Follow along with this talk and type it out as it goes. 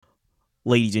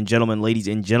Ladies and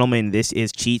gentlemen, this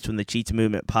is Cheats from the Cheats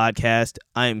Movement podcast.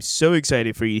 I am so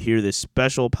excited for you to hear this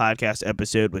special podcast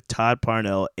episode with Todd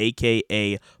Parnell,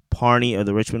 a.k.a. Parney of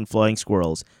the Richmond Flying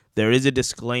Squirrels. There is a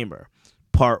disclaimer.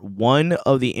 Part 1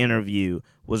 of the interview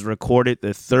was recorded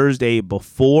the Thursday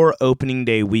before opening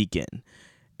day weekend,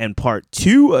 and part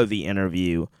 2 of the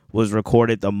interview was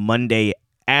recorded the Monday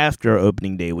after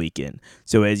opening day weekend.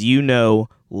 So as you know,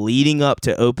 leading up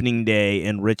to opening day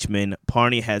in Richmond,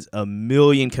 Parney has a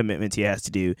million commitments he has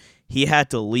to do. He had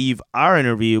to leave our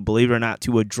interview, believe it or not,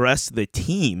 to address the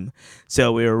team.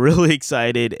 So we were really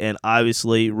excited and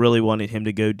obviously really wanted him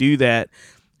to go do that.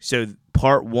 So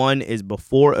part 1 is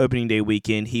before opening day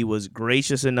weekend. He was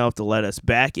gracious enough to let us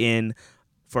back in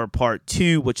for part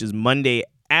 2, which is Monday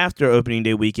after opening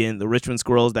day weekend. The Richmond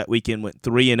Squirrels that weekend went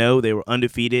 3-0. They were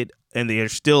undefeated, and they are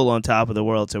still on top of the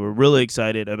world. So we're really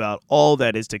excited about all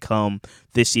that is to come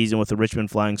this season with the Richmond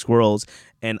Flying Squirrels.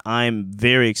 And I'm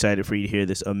very excited for you to hear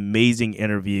this amazing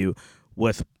interview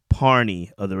with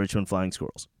Parney of the Richmond Flying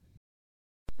Squirrels.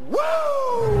 Woo!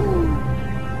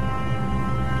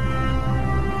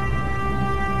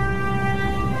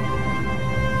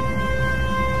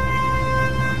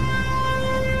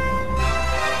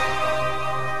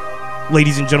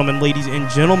 Ladies and gentlemen, this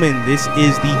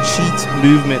is the Cheats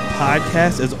Movement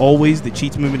podcast. As always, the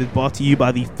Cheats Movement is brought to you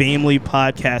by the Family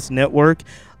Podcast Network.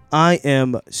 I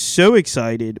am so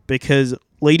excited because,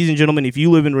 ladies and gentlemen, if you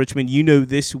live in Richmond, you know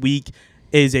this week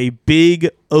is a big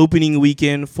opening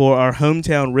weekend for our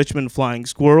hometown Richmond Flying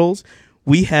Squirrels.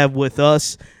 We have with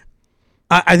us,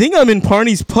 I think I'm in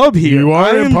Parney's Pub here. You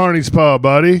are in Parney's Pub,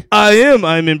 buddy. I am.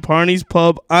 I'm in Parney's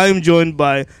Pub. I'm joined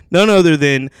by none other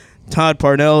than Todd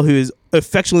Parnell, who is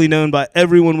affectionately known by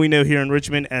everyone we know here in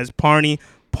Richmond as Parney.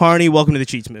 Parney, welcome to the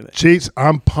Cheats Movement. Cheats,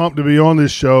 I'm pumped to be on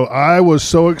this show. I was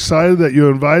so excited that you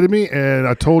invited me, and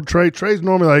I told Trey. Trey's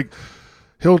normally like,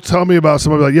 he'll tell me about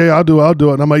somebody like, yeah, I'll do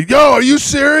it. And I'm like, yo, are you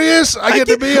serious? I get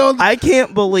to be on. I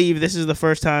can't believe this is the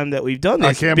first time that we've done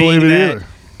this. I can't believe it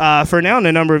either. For now, in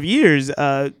a number of years,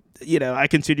 I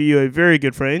consider you a very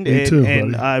good friend. Me too,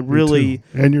 and buddy. I really. Me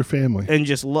too. And your family. And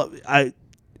just love.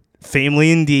 Family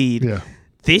indeed. Yeah.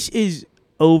 This is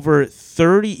over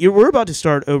 30. We're about to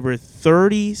start over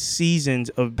 30 seasons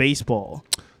of baseball.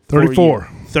 34.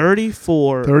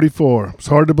 34. It's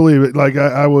hard to believe it. Like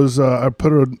I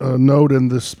put a note in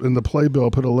the playbill. I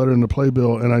put a letter in the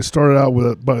playbill, and I started out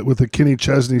with a Kenny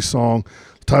Chesney song.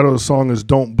 The title of the song is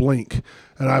 "Don't Blink,"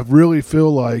 and I really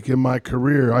feel like in my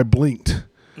career I blinked,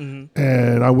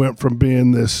 and I went from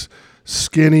being this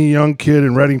skinny young kid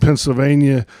in Reading,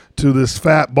 Pennsylvania, to this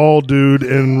fat bald dude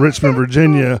in Richmond,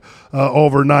 Virginia,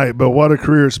 overnight. But what a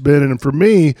career it's been. And for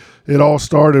me, it all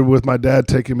started with my dad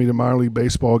taking me to minor league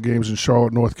baseball games in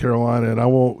Charlotte, North Carolina. And I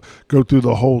won't go through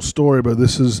the whole story, but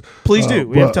this is please do.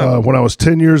 We have time. When I was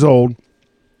 10 years old,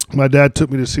 my dad took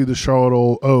me to see the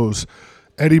Charlotte O's.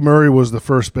 Eddie Murray was the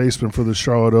first baseman for the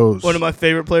Charlotte O's. One of my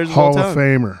favorite players of all time. Hall of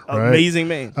Famer. Right? Amazing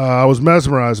man. I was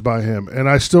mesmerized by him. And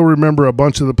I still remember a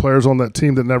bunch of the players on that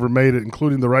team that never made it,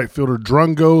 including the right fielder,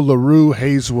 Drungo, LaRue,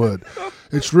 Hayeswood.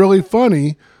 It's really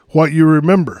funny what you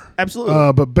remember.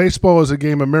 Absolutely. But baseball is a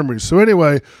game of memories. So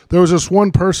anyway, there was this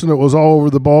one person that was all over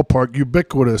the ballpark,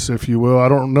 ubiquitous, if you will. I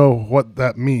don't know what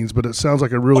that means, but it sounds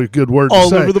like a really good word to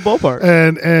say. All over the ballpark.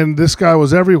 And this guy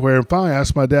was everywhere. And finally I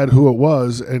asked my dad who it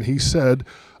was, and he said,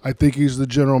 I think he's the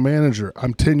general manager.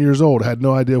 I'm 10 years old. I had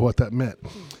no idea what that meant.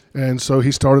 And so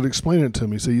he started explaining it to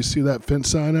me. So you see that fence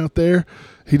sign out there?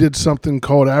 He did something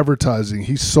called advertising.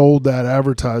 He sold that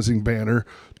advertising banner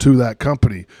to that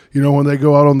company. You know, when they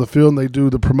go out on the field and they do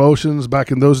the promotions,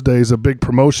 back in those days, a big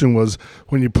promotion was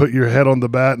when you put your head on the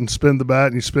bat and spin the bat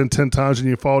and you spin 10 times and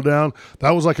you fall down.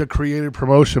 That was like a creative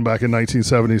promotion back in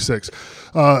 1976.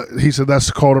 He said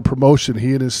that's called a promotion.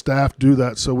 He and his staff do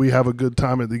that so we have a good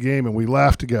time at the game and we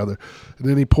laugh together. And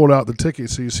then he pulled out the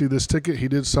ticket. So you see this ticket? He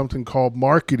did something called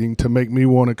marketing to make me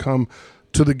want to come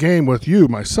to the game with you,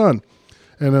 my son.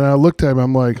 And then I looked at him,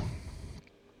 I'm like,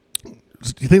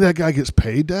 do you think that guy gets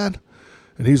paid, Dad?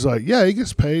 And he's like, yeah, he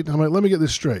gets paid. I'm like, let me get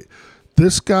this straight.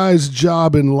 This guy's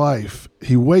job in life,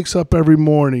 he wakes up every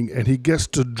morning and he gets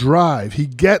to drive. He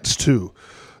gets to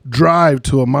drive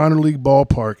to a minor league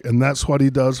ballpark, and that's what he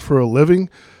does for a living.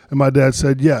 And my dad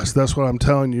said, yes, that's what I'm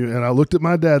telling you. And I looked at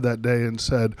my dad that day and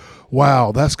said,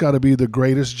 wow, that's got to be the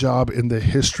greatest job in the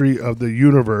history of the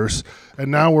universe. And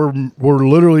now we're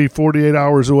literally 48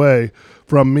 hours away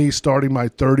from me starting my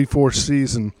 34th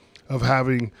season of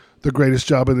having the greatest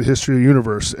job in the history of the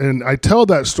universe. And I tell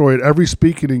that story at every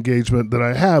speaking engagement that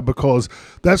I have because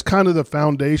that's kind of the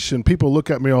foundation. People look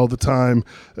at me all the time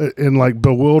in like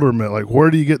bewilderment, like where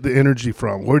do you get the energy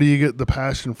from? Where do you get the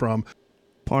passion from?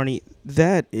 Parney,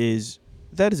 that is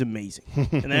amazing.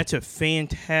 And that's a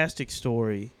fantastic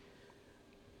story.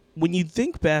 When you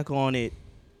think back on it,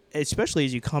 especially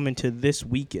as you come into this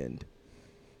weekend,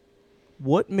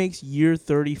 what makes year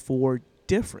 34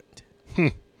 different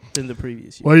than the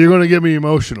previous year? Well, you're going to get me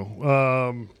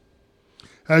emotional.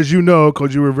 As you know,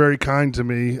 because you were very kind to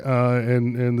me,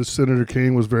 and the Senator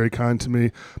King was very kind to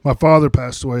me, my father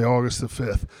passed away August the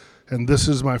 5th, and this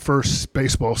is my first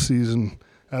baseball season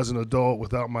as an adult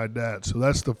without my dad. So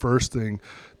that's the first thing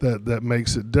that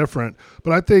makes it different.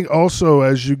 But I think also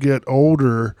as you get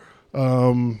older,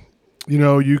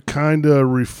 you kind of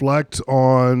reflect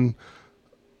on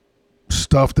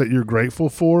stuff that you're grateful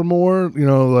for more.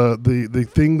 The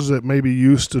things that maybe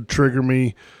used to trigger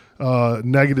me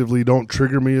negatively don't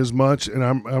trigger me as much, and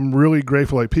I'm really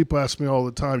grateful. Like, people ask me all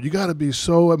the time, you got to be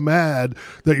so mad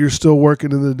that you're still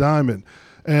working in the Diamond.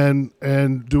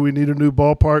 And do we need a new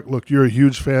ballpark? Look, you're a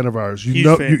huge fan of ours.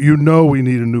 You know we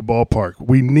need a new ballpark.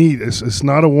 We need it's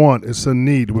not a want, it's a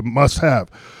need. We must have.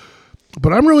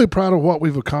 But I'm really proud of what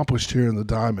we've accomplished here in the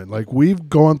Diamond. Like, we've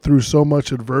gone through so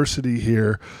much adversity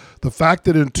here. The fact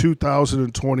that in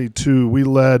 2022 we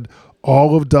led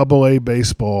all of AA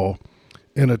baseball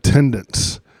in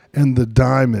attendance in the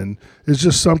Diamond is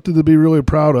just something to be really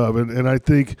proud of. And I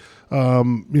think,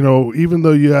 even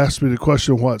though you asked me the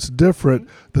question, what's different,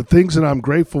 the things that I'm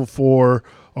grateful for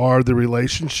are the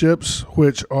relationships,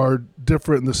 which are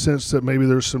different in the sense that maybe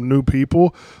there's some new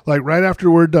people. Like, right after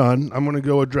we're done, I'm going to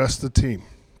go address the team.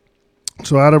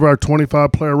 So out of our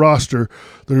 25-player roster,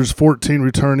 there's 14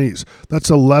 returnees. That's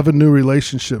 11 new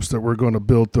relationships that we're going to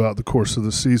build throughout the course of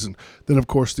the season. Then, of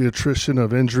course, the attrition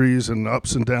of injuries and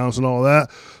ups and downs and all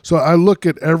that. So I look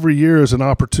at every year as an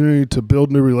opportunity to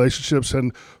build new relationships.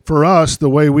 And for us, the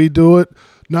way we do it,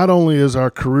 not only is our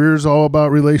careers all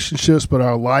about relationships, but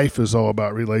our life is all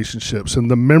about relationships. And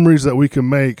the memories that we can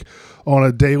make on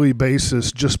a daily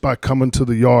basis just by coming to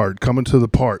the yard, coming to the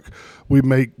park. We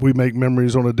make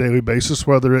memories on a daily basis,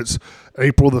 whether it's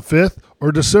April the 5th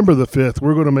or December the 5th.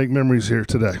 We're going to make memories here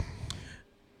today.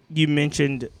 You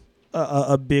mentioned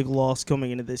a big loss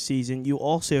coming into this season. You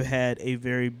also had a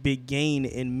very big gain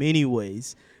in many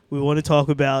ways. We want to talk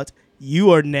about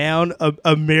you are now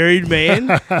a married man.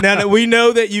 Now that we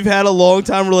know that you've had a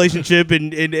long-time relationship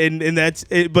and that's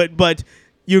it, but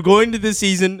you're going to this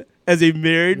season as a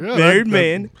married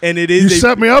man, and it is. You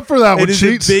set me up for that one,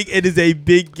 Cheats. It is a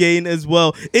big gain as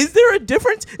well. Is there a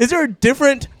difference? Is there a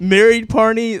different married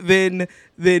Parney than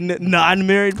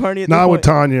non-married Parney? Not with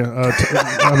Tanya.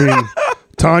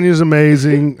 Tanya's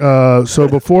amazing. So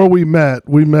before we met,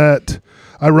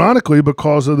 ironically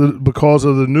because of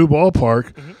the new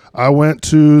ballpark. Mm-hmm. I went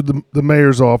to the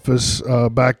mayor's office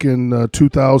back in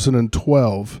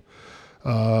 2012.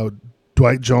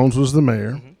 Dwight Jones was the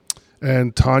mayor. Mm-hmm.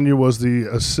 And Tanya was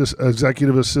the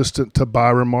executive assistant to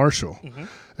Byron Marshall. Mm-hmm.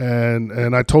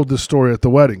 And I told this story at the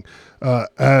wedding.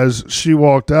 As she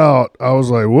walked out, I was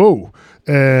like, whoa.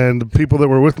 And the people that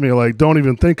were with me are like, don't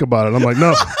even think about it. I'm like,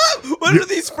 no. What are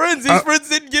these friends? These friends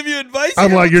didn't give you advice?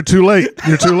 I'm like, you're too late.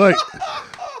 You're too late.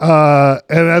 And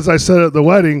as I said at the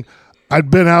wedding, I'd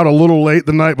been out a little late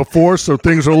the night before, so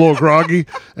things are a little groggy.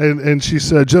 And she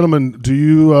said, gentlemen, do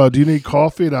you need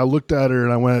coffee? And I looked at her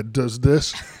and I went, does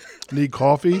this need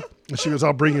coffee? And she goes,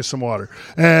 I'll bring you some water.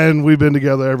 And we've been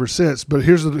together ever since. But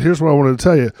here's what I wanted to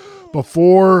tell you.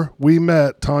 Before we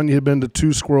met, Tanya had been to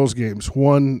 2 Squirrels games,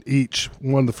 one each,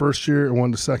 one the first year and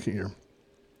one the second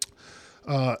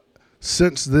year.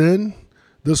 Since then,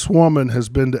 this woman has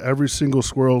been to every single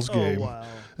Squirrels game. Wow.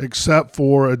 Except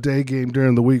for a day game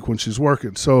during the week when she's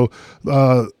working. So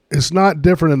it's not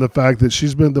different in the fact that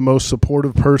she's been the most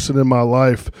supportive person in my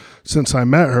life since I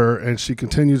met her, and she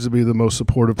continues to be the most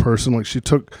supportive person. Like, she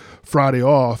took Friday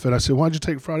off, and I said, why'd you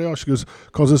take Friday off? She goes,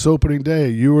 because it's opening day.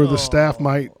 You or the staff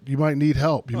might need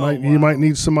help. You might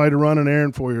need somebody to run an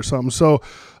errand for you or something. So,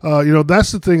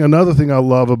 that's the thing. Another thing I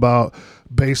love about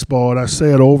baseball, and I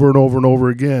say it over and over and over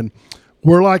again,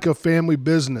 we're like a family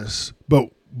business,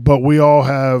 but we all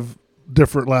have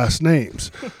different last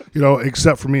names,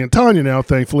 except for me and Tanya now,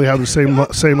 thankfully, have the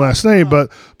same last name.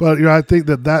 But I think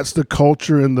that's the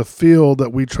culture in the field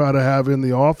that we try to have in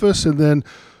the office. And then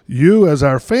you, as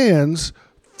our fans,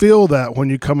 feel that when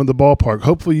you come in the ballpark.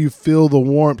 Hopefully you feel the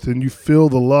warmth and you feel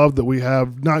the love that we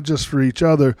have, not just for each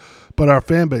other, but our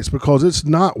fan base, because it's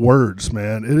not words,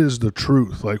 man. It is the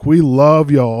truth. Like, we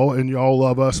love y'all and y'all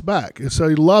love us back. It's a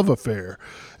love affair.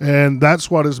 And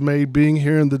that's what has made being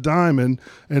here in the Diamond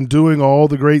and doing all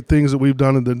the great things that we've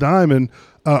done in the Diamond.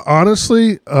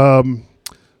 Honestly, I'm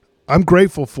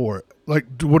grateful for it. Like,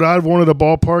 would I have wanted a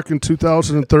ballpark in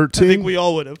 2013? I think we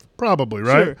all would have. Probably,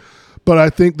 right? Sure. But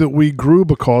I think that we grew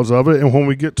because of it. And when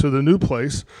we get to the new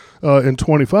place in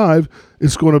 25,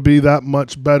 it's going to be that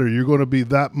much better. You're going to be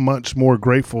that much more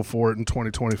grateful for it in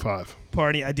 2025.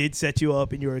 Parney, I did set you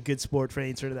up, and you were a good sport for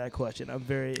answer to that question. I'm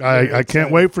very I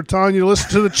can't wait for Tanya to listen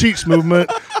to the Cheats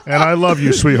movement, and I love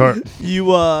you, sweetheart.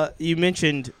 You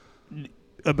mentioned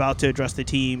about to address the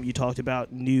team. You talked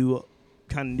about new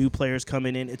players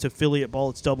coming in. It's affiliate ball.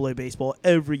 It's AA baseball.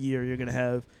 Every year you're going to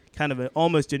have kind of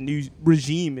almost a new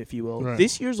regime, if you will. Right.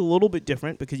 This year's a little bit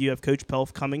different because you have Coach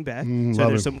Pelf coming back, so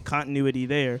there's some continuity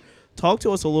there. Talk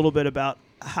to us a little bit about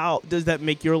how does that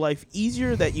make your life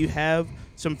easier that you have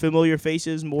some familiar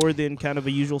faces more than kind of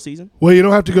a usual season? Well, you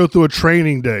don't have to go through a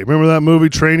training day. Remember that movie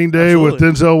Training Day Absolutely. with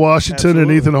Denzel Washington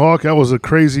Absolutely. and Ethan Hawke? That was a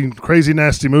crazy, crazy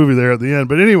nasty movie there at the end.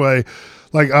 But anyway,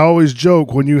 like I always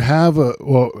joke, when you have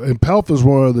and Pelf is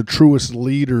one of the truest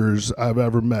leaders I've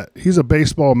ever met. He's a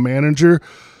baseball manager,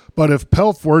 but if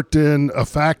Pelf worked in a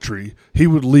factory, he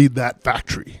would lead that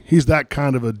factory. He's that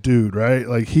kind of a dude, right?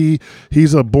 Like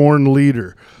he's a born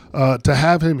leader. To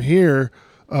have him here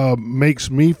makes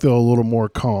me feel a little more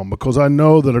calm because I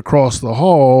know that across the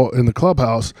hall in the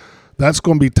clubhouse, that's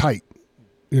going to be tight.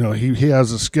 You know, he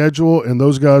has a schedule, and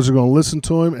those guys are going to listen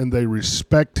to him, and they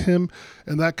respect him,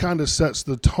 and that kind of sets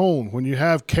the tone. When you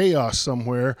have chaos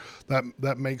somewhere,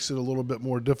 that makes it a little bit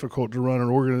more difficult to run an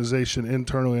organization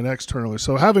internally and externally.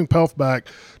 So having Pelf back,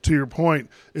 to your point,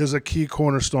 is a key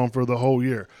cornerstone for the whole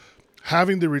year.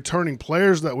 Having the returning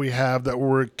players that we have that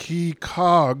were key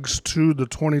cogs to the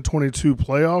 2022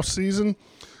 playoff season,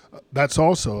 that's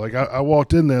also like I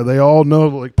walked in there. They all know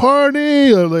like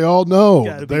Parney. They all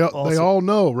know. They all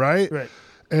know, right? Right.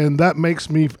 And that makes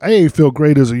me A, feel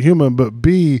great as a human, but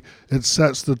B, it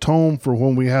sets the tone for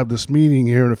when we have this meeting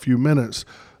here in a few minutes.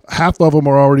 Half of them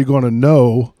are already going to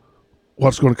know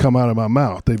what's going to come out of my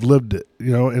mouth. They've lived it,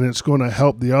 and it's going to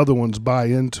help the other ones buy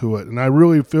into it. And I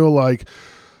really feel like,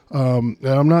 and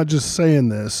I'm not just saying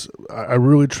this, I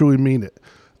really truly mean it.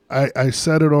 I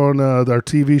said it on our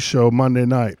TV show Monday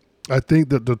night. I think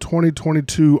that the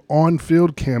 2022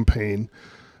 on-field campaign,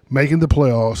 making the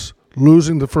playoffs,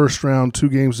 losing the first round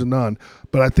 2-0,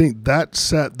 but I think that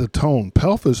set the tone.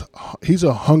 Pelf he's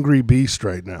a hungry beast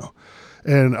right now.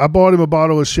 And I bought him a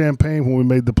bottle of champagne when we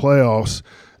made the playoffs,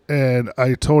 and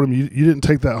I told him, you didn't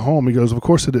take that home. He goes, of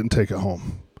course I didn't take it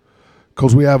home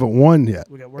because we haven't won yet,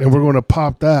 and we're going to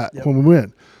pop that when we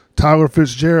win. Tyler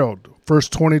Fitzgerald,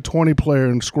 first 2020 player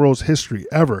in Squirrels history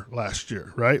ever last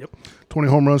year, right? 20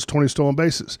 home runs, 20 stolen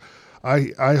bases.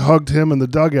 I hugged him in the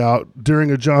dugout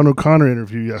during a John O'Connor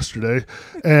interview yesterday,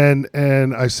 and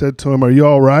I said to him, are you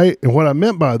all right? And what I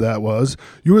meant by that was,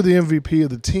 you were the MVP of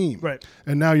the team, right?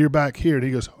 And now you're back here. And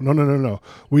he goes, no.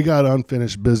 We got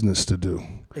unfinished business to do.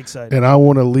 Exciting. And I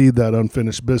want to lead that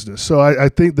unfinished business. So I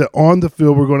think that on the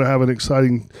field we're going to have an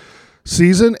exciting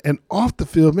season, and off the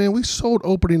field, man, we sold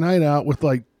opening night out with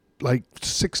like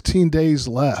 16 days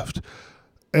left.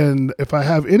 And if I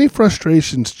have any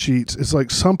frustrations, Cheats, it's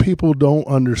like some people don't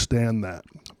understand that.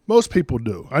 Most people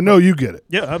do. I know you get it.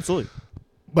 Yeah, absolutely.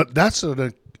 But that's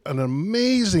an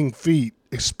amazing feat,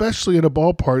 especially in a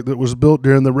ballpark that was built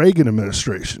during the Reagan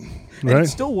administration. Right? And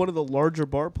it's still one of the larger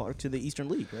ballparks in the Eastern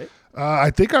League, right? I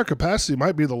think our capacity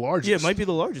might be the largest. Yeah, it might be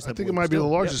the largest. I think it might be the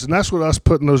largest. And that's what us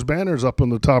putting those banners up on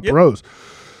the top rows.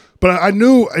 But I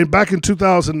knew back in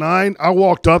 2009, I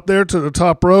walked up there to the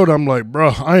top row, and I'm like, bro,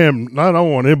 I don't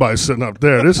want anybody sitting up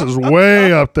there. This is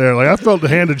way up there. Like I felt the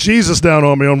hand of Jesus down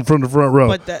on me from the front row.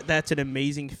 But that's an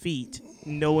amazing feat,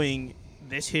 knowing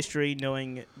this history,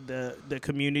 knowing the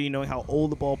community, knowing how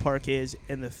old the ballpark is,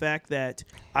 and the fact that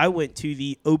I went to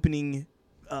the opening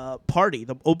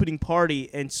party,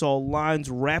 and saw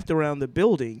lines wrapped around the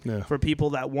building for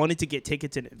people that wanted to get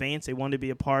tickets in advance. They wanted to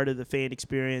be a part of the fan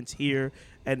experience here.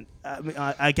 And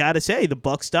I got to say, the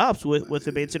buck stops with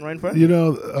the man sitting right in front of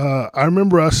you. I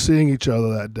remember us seeing each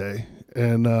other that day,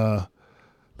 and that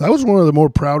was one of the more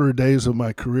prouder days of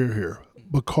my career here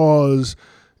because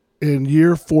in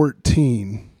year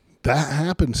 14, that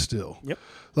happened still. Yep.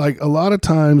 Like a lot of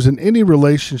times in any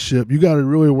relationship, you got to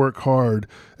really work hard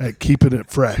at keeping it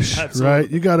fresh, right?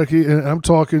 You got to keep, and I'm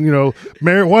talking,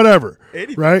 marriage, whatever,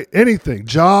 right? Anything,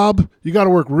 job, you got to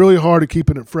work really hard at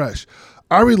keeping it fresh.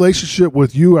 Our relationship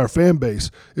with you, our fan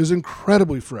base, is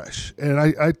incredibly fresh. And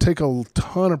I take a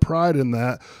ton of pride in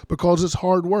that because it's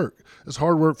hard work. It's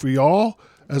hard work for y'all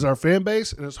as our fan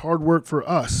base, and it's hard work for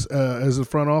us as the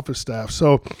front office staff.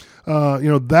 So,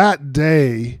 that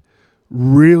day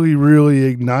really, really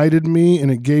ignited me,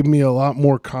 and it gave me a lot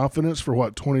more confidence for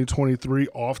what 2023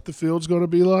 off the field is going to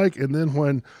be like. And then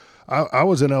when I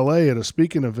was in LA at a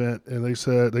speaking event, and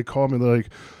they called me, like,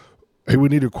 hey, we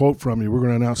need a quote from you. We're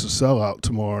going to announce a sellout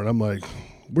tomorrow. And I'm like,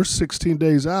 we're 16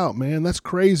 days out, man. That's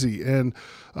crazy. And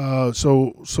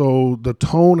so the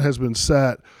tone has been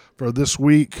set for this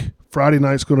week. Friday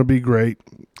night's going to be great.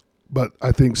 But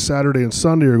I think Saturday and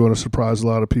Sunday are going to surprise a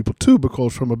lot of people too,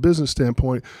 because from a business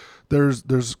standpoint,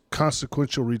 there's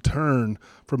consequential return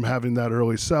from having that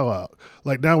early sellout.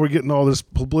 Like now we're getting all this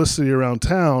publicity around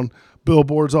town,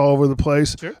 billboards all over the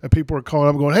place, sure. And people are calling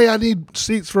up going, hey, I need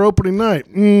seats for opening night.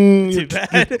 Too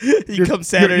bad. You come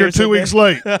Saturday You're 2 weeks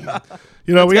late.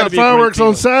 We got fireworks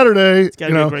on Saturday. It's got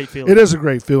to be a great feeling. It is a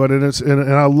great feeling,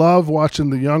 and I love watching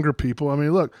the younger people. I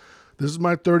mean, look, this is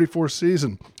my 34th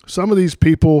season. Some of these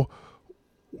people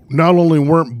not only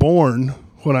weren't born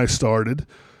when I started,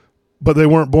 but they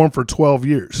weren't born for 12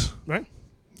 years. Right.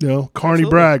 Carney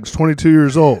Bragg's 22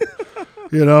 years old.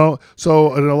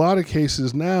 So in a lot of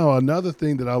cases now, another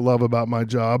thing that I love about my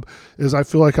job is I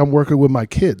feel like I'm working with my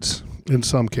kids in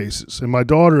some cases. And my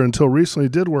daughter, until recently,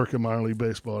 did work in minor league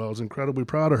baseball. And I was incredibly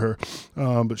proud of her.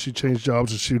 But she changed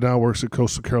jobs, and she now works at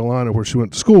Coastal Carolina, where she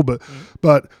went to school.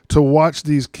 But to watch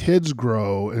these kids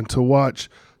grow and to watch,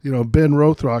 Ben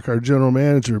Rothrock, our general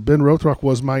manager, Ben Rothrock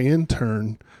was my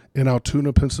intern in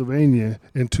Altoona, Pennsylvania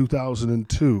in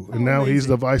 2002. And now he's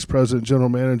the vice president, general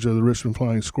manager of the Richmond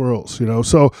Flying Squirrels.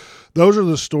 So those are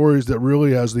the stories that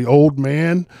really, as the old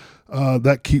man,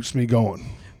 that keeps me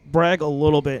going. Brag a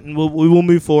little bit, and we will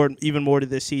move forward even more to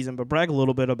this season, but brag a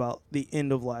little bit about the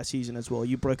end of last season as well.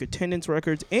 You broke attendance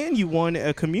records, and you won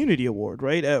a community award,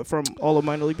 right, from all of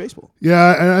minor league baseball.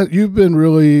 Yeah, and you've been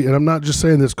really, and I'm not just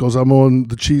saying this because I'm on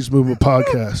the Cheese Movement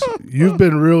podcast, you've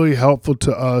been really helpful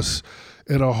to us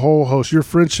in a whole host. Your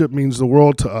friendship means the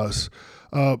world to us,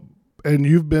 and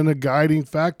you've been a guiding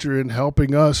factor in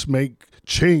helping us make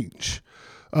change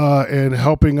and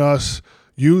helping us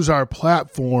use our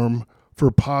platform for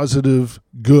positive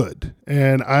good.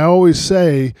 And I always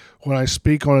say when I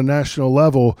speak on a national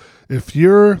level, if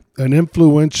you're an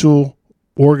influential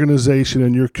organization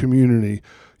in your community,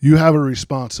 you have a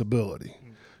responsibility.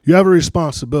 You have a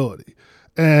responsibility.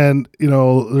 And,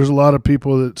 there's a lot of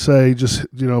people that say just,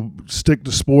 stick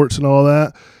to sports and all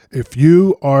that. If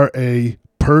you are a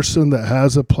person that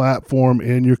has a platform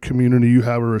in your community, you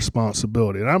have a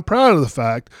responsibility. And I'm proud of the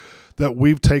fact that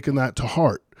we've taken that to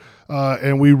heart.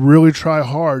 And we really try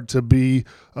hard to be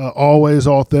always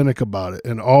authentic about it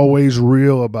and always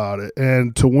real about it.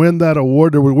 And to win that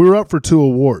award, we were up for 2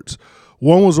 awards.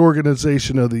 One was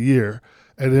Organization of the Year,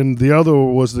 and then the other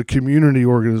was the Community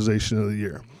Organization of the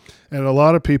Year. And a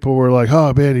lot of people were like,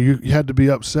 oh, man, you had to be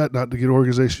upset not to get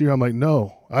Organization of the Year. I'm like,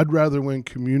 no, I'd rather win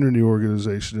Community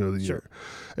Organization of the Year.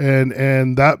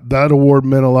 And that award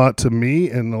meant a lot to me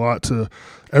and a lot to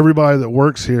everybody that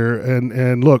works here.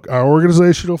 And look, our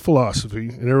organizational philosophy,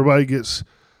 and everybody gets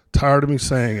tired of me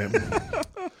saying it,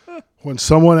 when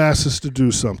someone asks us to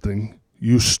do something,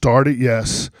 you start at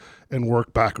yes and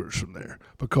work backwards from there.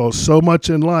 Because so much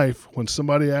in life, when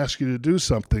somebody asks you to do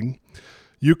something,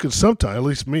 you can sometimes, at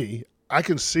least me, I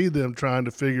can see them trying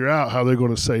to figure out how they're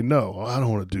going to say no. I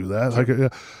don't want to do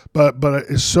that. But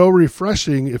it's so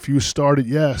refreshing if you start at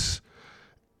yes.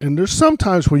 And there's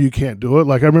sometimes when you can't do it.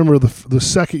 Like I remember the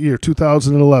second year,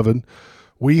 2011,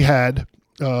 we had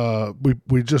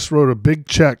we just wrote a big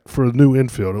check for a new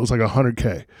infield. It was like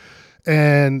 $100K,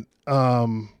 and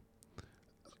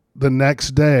the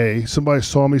next day, somebody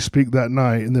saw me speak that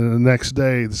night, and then the next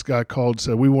day, this guy called and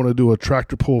said, we want to do a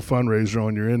tractor pull fundraiser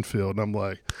on your infield. And I'm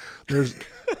like, there's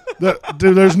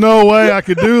no way I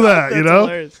could do that,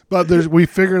 Hilarious. But we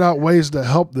figured out ways to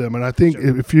help them. And I think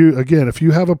if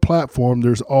you have a platform,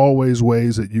 there's always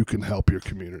ways that you can help your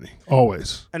community,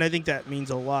 always. And I think that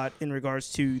means a lot in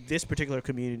regards to this particular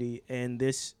community and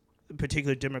this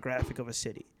particular demographic of a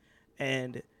city.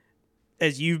 And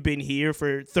as you've been here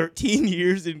for 13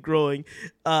 years and growing,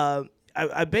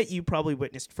 I bet you probably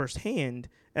witnessed firsthand,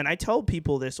 and I tell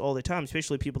people this all the time,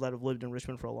 especially people that have lived in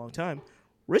Richmond for a long time,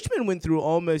 Richmond went through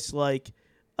almost like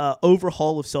an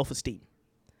overhaul of self-esteem.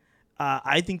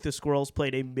 I think the Squirrels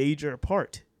played a major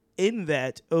part in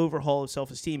that overhaul of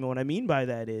self-esteem, and what I mean by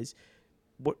that is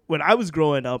when I was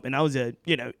growing up and I was a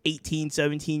 18,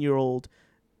 17-year-old,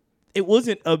 it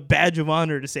wasn't a badge of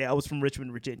honor to say I was from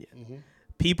Richmond, Virginia. Mm-hmm.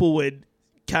 People would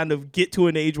kind of get to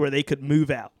an age where they could move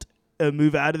out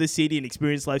of the city and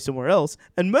experience life somewhere else.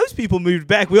 And most people moved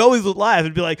back. We always would laugh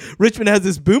and be like, Richmond has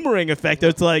this boomerang effect.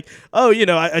 It's like, oh,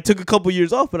 I took a couple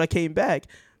years off, but I came back.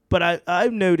 But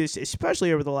I've noticed,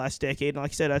 especially over the last decade, and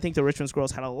like I said, I think the Richmond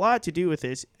Squirrels had a lot to do with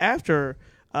this. After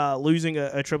losing a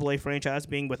AAA franchise,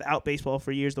 being without baseball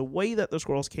for years, the way that the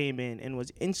Squirrels came in and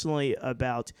was instantly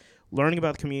about learning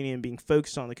about the community and being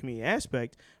focused on the community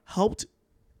aspect helped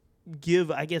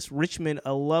give, I guess, Richmond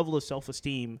a level of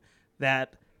self-esteem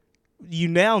that you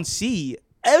now see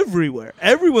everywhere.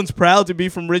 Everyone's proud to be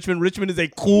from Richmond. Richmond is a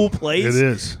cool place. It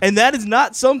is. And that is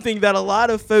not something that a lot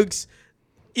of folks,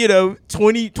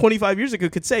 20, 25 years ago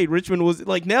could say. Richmond was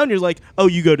like, now you're like, oh,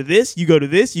 you go to this, you go to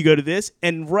this, you go to this.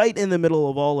 And right in the middle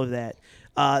of all of that,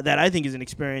 that I think is an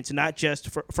experience not just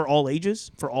for all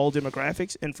ages, for all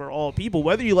demographics, and for all people,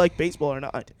 whether you like baseball or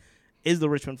not, is the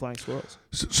Richmond Flying Squirrels.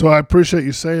 So I appreciate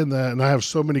you saying that, and I have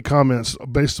so many comments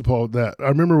based upon that. I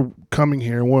remember coming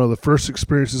here, and one of the first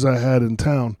experiences I had in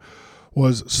town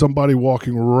was somebody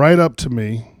walking right up to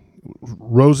me,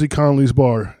 Rosie Conley's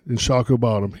bar in Shockoe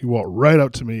Bottom. He walked right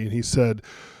up to me, and he said,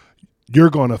 "You're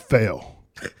going to fail.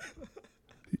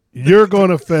 You're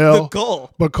going to fail The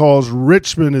goal. because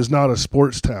Richmond is not a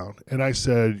sports town." And I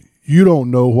said, "You don't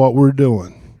know what we're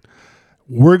doing.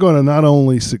 We're going to not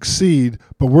only succeed,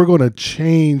 but we're going to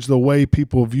change the way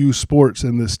people view sports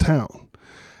in this town.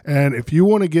 And if you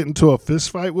want to get into a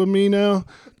fist fight with me now,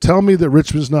 tell me that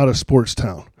Richmond's not a sports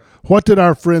town." What did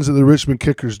our friends at the Richmond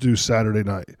Kickers do Saturday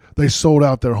night? They sold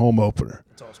out their home opener.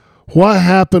 That's awesome. What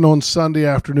happened on Sunday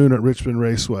afternoon at Richmond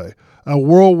Raceway? A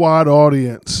worldwide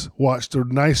audience watched, a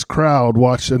nice crowd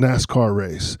watch a NASCAR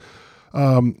race.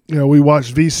 We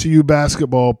watched VCU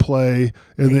basketball play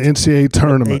in the NCAA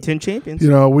tournament. A-10 champions.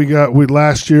 We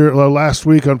last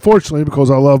week, unfortunately, because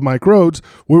I love Mike Rhodes,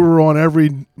 we were on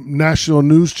every national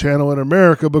news channel in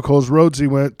America because Rhodesy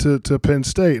went to Penn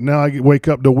State. Now I wake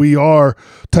up to "We Are"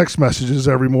 text messages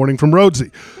every morning from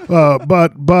Rhodesy.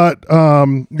 But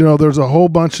there's a whole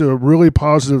bunch of really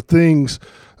positive things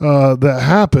that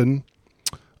happen.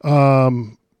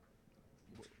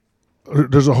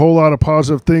 There's a whole lot of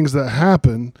positive things that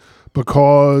happen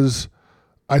because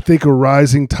I think a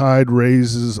rising tide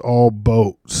raises all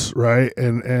boats, right?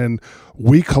 And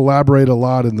we collaborate a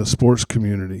lot in the sports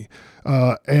community.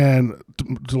 And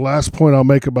the last point I'll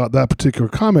make about that particular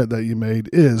comment that you made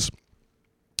is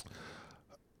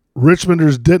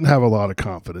Richmonders didn't have a lot of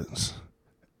confidence.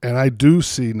 And I do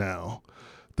see now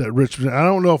that Richmond, I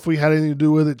don't know if we had anything to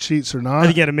do with it, Cheats, or not. I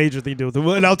think it had a major thing to do with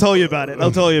it. And I'll tell you about it.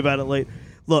 I'll tell you about it later.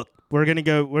 Look, we're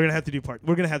gonna have to do part 2.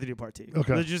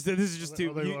 Okay. This is just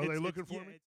too. Are they looking for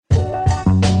me?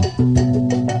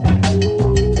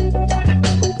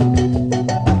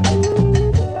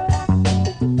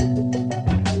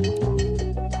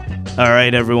 All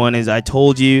right, everyone. As I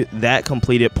told you, that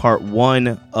completed part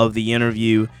 1 of the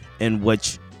interview, in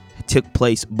which took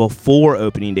place before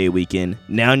opening day weekend.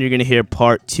 Now you're going to hear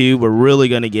part 2. We're really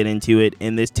going to get into it,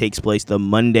 and this takes place the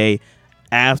Monday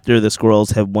after the Squirrels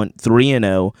have went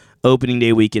 3-0. Opening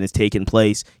day weekend has taken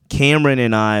place. Cameron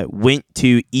and I went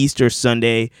to Easter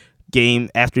Sunday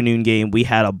afternoon game. We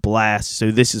had a blast.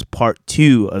 So this is part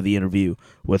 2 of the interview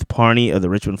with Parney of the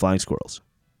Richmond Flying Squirrels.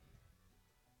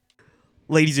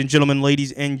 Ladies and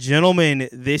gentlemen,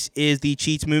 this is the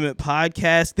Cheats Movement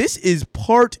Podcast. This is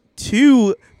part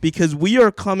 2 because we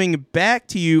are coming back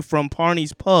to you from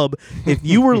Parney's Pub. If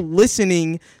you were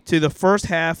listening to the first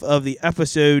half of the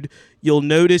episode, you'll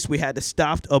notice we had to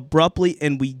stop abruptly,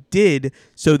 and we did.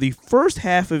 So the first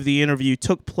half of the interview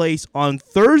took place on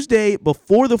Thursday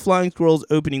before the Flying Squirrels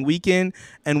opening weekend,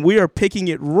 and we are picking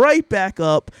it right back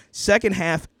up second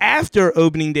half after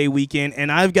opening day weekend,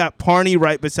 and I've got Parney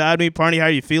right beside me. Parney, how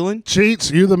are you feeling?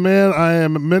 Cheats, you the man. I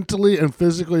am mentally and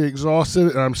physically exhausted,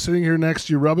 and I'm sitting here next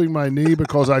to you rubbing my knee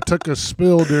because I took a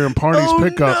spill during Parney's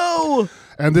pickup. No!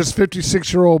 And this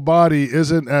 56-year-old body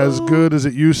isn't as good as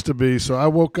it used to be. So I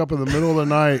woke up in the middle of the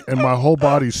night, and my whole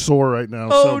body's sore right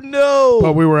now. No!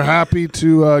 But we were happy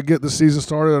to get the season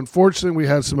started. Unfortunately, we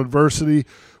had some adversity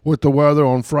with the weather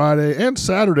on Friday and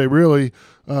Saturday, really.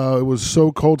 It was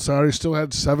so cold Saturday. Still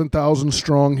had 7,000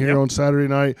 strong here on Saturday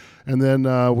night. And then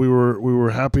we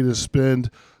were happy to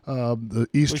spend the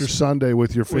Easter Sunday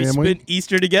with your family. We spent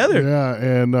Easter together. Yeah,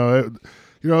 and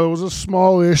it was a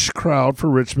smallish crowd for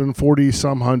Richmond,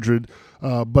 40-some hundred,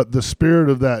 but the spirit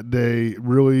of that day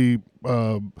really,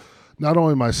 not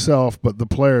only myself but the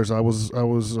players. I was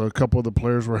a couple of the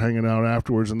players were hanging out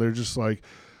afterwards, and they're just like,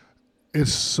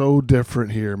 it's so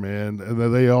different here, man.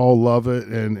 And they all love it,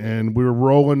 and we're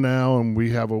rolling now, and we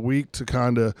have a week to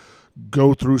kind of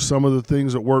go through some of the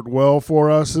things that worked well for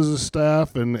us as a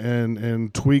staff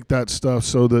and tweak that stuff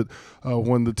so that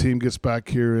when the team gets back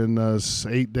here in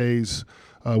 8 days,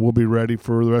 we'll be ready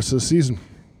for the rest of the season.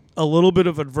 A little bit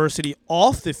of adversity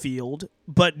off the field,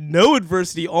 but no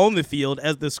adversity on the field,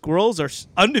 as the Squirrels are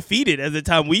undefeated at the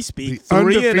time we speak. The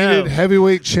undefeated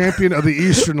heavyweight champion of the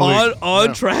Eastern League.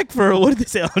 On track for, what did they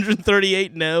say,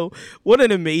 138-0. What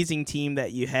an amazing team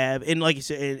that you have. And like you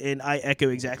said, and I echo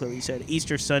exactly what you said,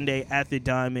 Easter Sunday at the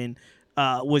Diamond.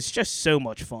 was just so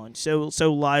much fun, so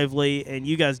lively, and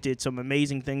you guys did some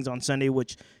amazing things on Sunday,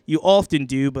 which you often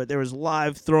do. But there was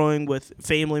live throwing with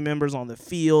family members on the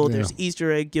field. Yeah. There's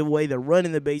Easter egg giveaway. They're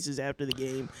running the bases after the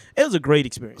game. It was a great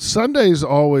experience. Sundays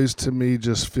always to me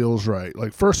just feels right.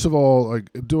 Like, first of all, like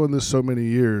doing this so many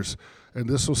years, and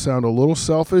this will sound a little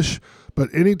selfish, but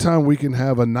anytime we can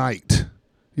have a night,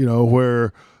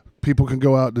 where people can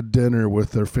go out to dinner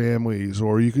with their families,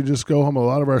 or you can just go home. A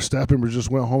lot of our staff members just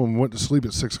went home and went to sleep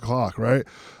at 6 o'clock, right?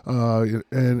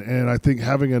 And I think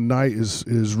having a night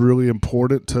is really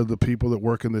important to the people that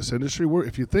work in this industry.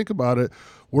 If you think about it,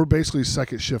 we're basically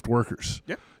second shift workers.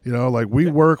 Yep. Like we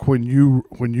work when you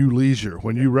leisure,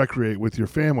 when you recreate with your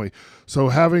family. So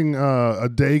having a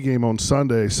day game on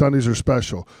Sundays are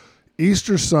special.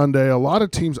 Easter Sunday, a lot of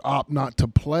teams opt not to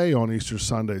play on Easter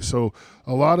Sunday. So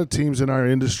a lot of teams in our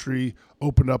industry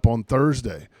opened up on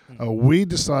Thursday. We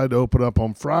decided to open up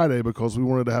on Friday because we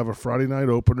wanted to have a Friday night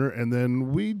opener, and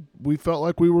then we felt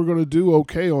like we were going to do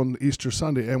okay on Easter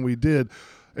Sunday, and we did.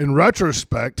 In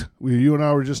retrospect, you and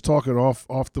I were just talking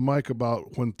off the mic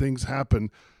about when things happen,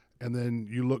 and then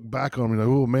you look back on me like,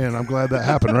 oh, man, I'm glad that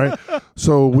happened, right?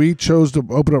 So we chose to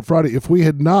open up Friday. If we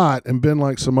had not and been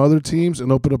like some other teams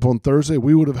and opened up on Thursday,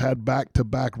 we would have had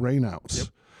back-to-back rainouts.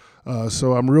 Yep.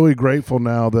 So I'm really grateful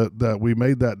now that we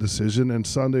made that decision, and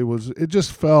it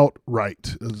just felt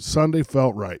right. Sunday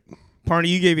felt right. Parney,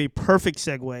 you gave a perfect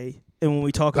segue. And when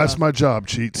we talk That's my job,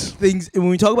 Cheats. When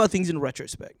we talk about things in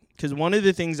retrospect, because one of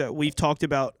the things that we've talked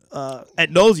about ad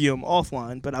nauseum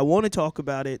offline, but I want to talk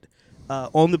about it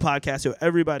on the podcast so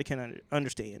everybody can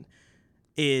understand,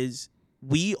 is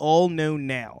we all know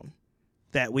now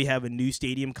that we have a new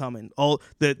stadium coming. All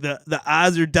the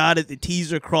I's are dotted, the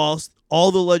T's are crossed.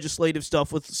 All the legislative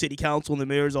stuff with the city council and the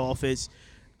mayor's office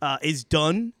is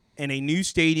done, and a new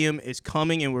stadium is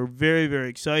coming, and we're very, very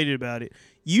excited about it.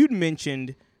 You'd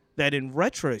mentioned that in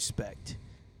retrospect,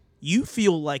 you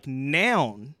feel like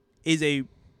now is a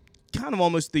kind of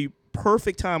almost the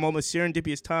perfect time, almost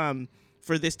serendipitous time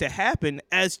for this to happen,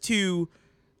 as to,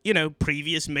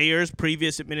 previous mayors,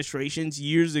 previous administrations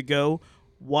years ago.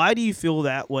 Why do you feel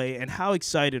that way, and how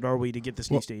excited are we to get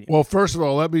this new stadium? Well, first of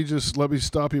all, let me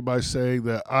stop you by saying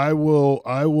that I will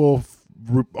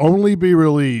only be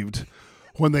relieved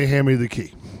when they hand me the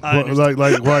key. Like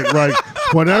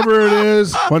whenever it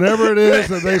is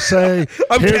that they say,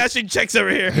 I'm cashing checks over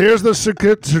here. Here's the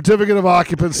certificate of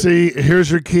occupancy.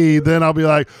 Here's your key. Then I'll be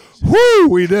like, whoo,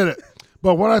 we did it.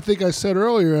 But what I think I said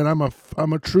earlier, and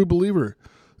I'm a true believer,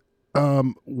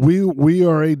 we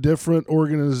are a different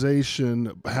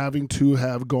organization, having to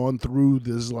have gone through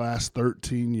this last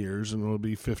 13 years, and it'll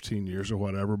be 15 years or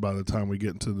whatever by the time we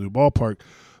get into the new ballpark.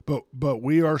 But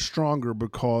we are stronger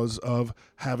because of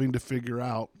having to figure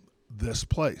out this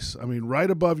place. I mean, right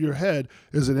above your head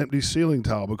is an empty ceiling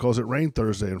tile because it rained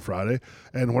Thursday and Friday.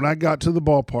 And when I got to the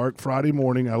ballpark Friday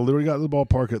morning, I literally got to the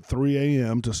ballpark at 3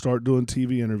 a.m. to start doing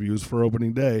TV interviews for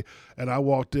opening day. And I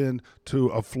walked in to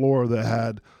a floor that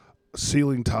had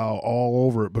ceiling tile all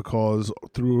over it because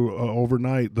through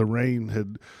overnight the rain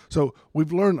had. So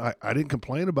we've learned. I didn't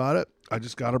complain about it. I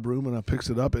just got a broom and I picked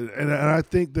it up. And I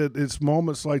think that it's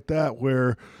moments like that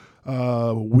where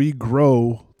we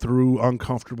grow through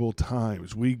uncomfortable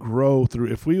times. We grow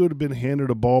through. If we would have been handed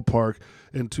a ballpark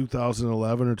in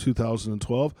 2011 or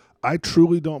 2012, I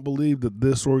truly don't believe that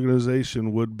this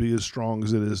organization would be as strong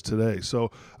as it is today. So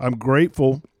I'm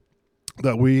grateful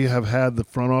that we have had the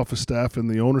front office staff and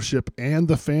the ownership and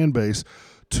the fan base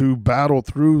to battle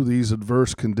through these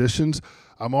adverse conditions.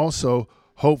 I'm also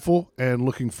hopeful and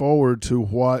looking forward to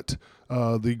what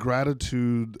the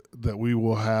gratitude that we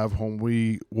will have when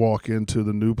we walk into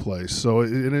the new place. So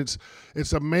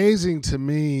it's amazing to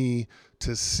me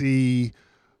to see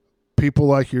people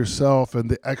like yourself and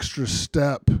the extra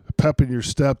pep in your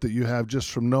step that you have just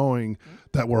from knowing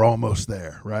that we're almost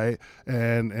there, right?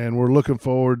 And we're looking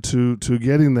forward to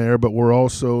getting there, but we're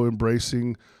also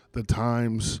embracing the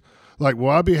times. Like, will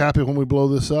I be happy when we blow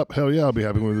this up? Hell yeah, I'll be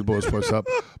happy when we blow this place up.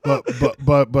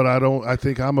 But I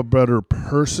think I'm a better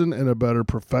person and a better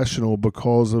professional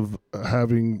because of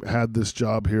having had this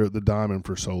job here at the Diamond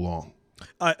for so long.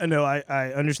 I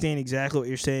understand exactly what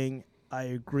you're saying. I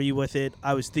agree with it.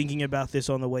 I was thinking about this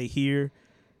on the way here.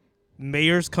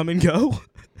 Mayors come and go.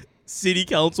 City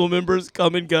council members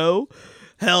come and go.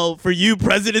 Hell, for you,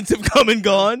 presidents have come and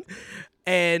gone.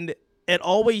 And it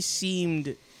always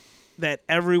seemed that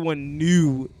everyone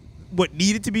knew what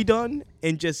needed to be done,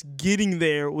 and just getting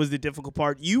there was the difficult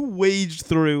part. You waged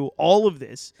through all of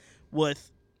this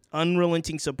with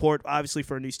unrelenting support, obviously,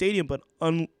 for a new stadium, but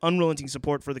unrelenting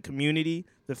support for the community,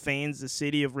 the fans, the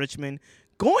city of Richmond.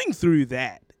 Going through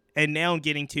that, and now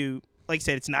getting to, like I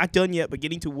said, it's not done yet, but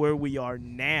getting to where we are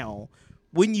now,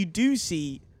 when you do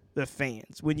see the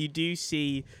fans, when you do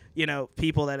see,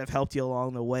 people that have helped you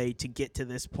along the way to get to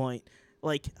this point,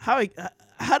 like how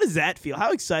does that feel?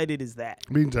 How excited is that?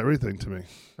 It means everything to me.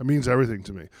 It means everything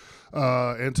to me.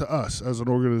 And to us as an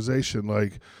organization.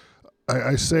 Like,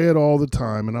 I say it all the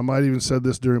time, and I might even said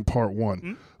this during part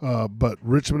one, but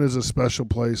Richmond is a special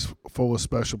place full of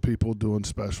special people doing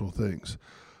special things.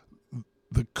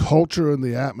 The culture and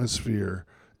the atmosphere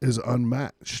is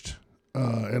unmatched,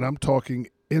 and I'm talking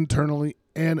internally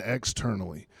and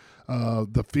externally.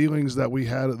 The feelings that we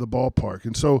had at the ballpark,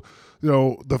 and so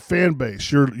the fan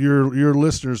base, your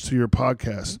listeners to your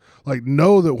podcast, like,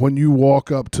 know that when you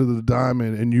walk up to the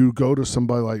diamond and you go to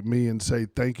somebody like me and say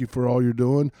thank you for all you're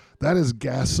doing, that is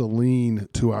gasoline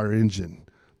to our engine.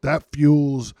 That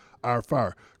fuels our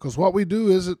fire, because what we do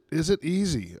isn't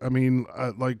easy. I mean,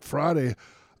 like Friday,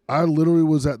 I literally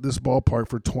was at this ballpark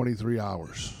for 23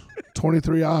 hours.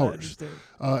 23 hours.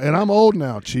 And I'm old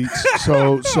now, Cheats.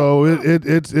 So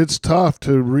it's tough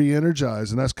to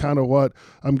re-energize, and that's kind of what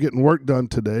I'm getting work done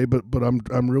today. But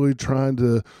I'm really trying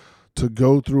to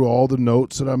go through all the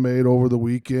notes that I made over the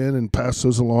weekend and pass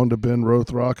those along to Ben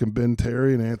Rothrock and Ben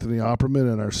Terry and Anthony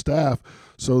Opperman and our staff,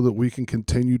 so that we can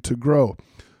continue to grow.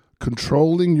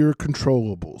 Controlling your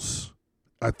controllables,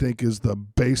 I think, is the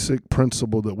basic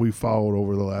principle that we followed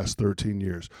over the last 13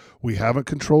 years. We haven't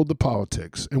controlled the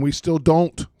politics, and we still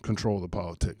don't control the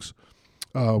politics.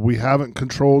 We haven't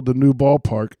controlled the new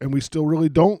ballpark, and we still really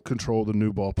don't control the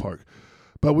new ballpark.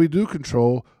 But we do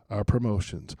control our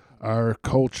promotions, our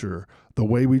culture, the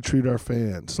way we treat our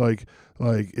fans. Like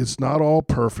it's not all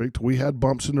perfect. We had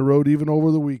bumps in the road even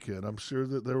over the weekend. I'm sure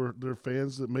that there are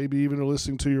fans that maybe even are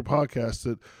listening to your podcast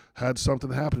that had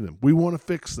something happen to them. We want to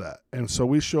fix that. And so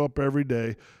we show up every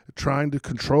day trying to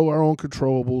control our own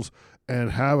controllables and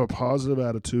have a positive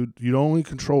attitude. You only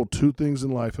control two things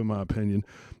in life, in my opinion.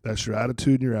 That's your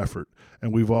attitude and your effort.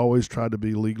 And we've always tried to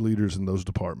be league leaders in those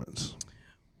departments.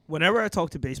 Whenever I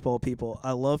talk to baseball people,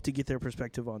 I love to get their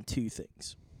perspective on two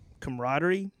things: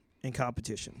 camaraderie and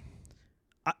competition.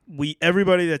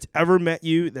 Everybody that's ever met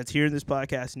you that's here in this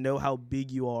podcast know how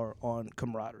big you are on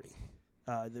camaraderie.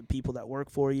 The people that work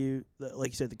for you,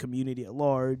 like you said, the community at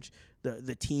large,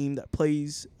 the team that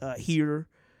plays here.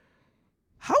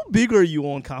 How big are you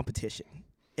on competition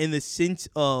in the sense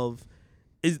of,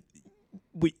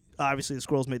 obviously the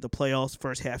Squirrels made the playoffs,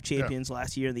 first half champions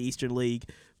last year in the Eastern League,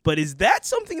 but is that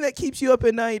something that keeps you up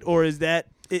at night, or is that,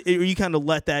 or you kind of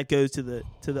let that go to the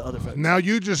other folks? Now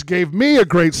you just gave me a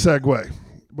great segue,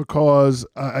 because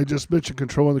I just mentioned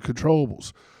controlling the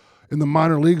controllables. In the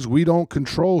minor leagues, we don't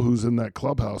control who's in that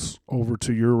clubhouse over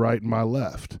to your right and my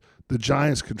left. The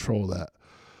Giants control that.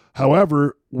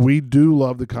 However, we do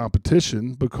love the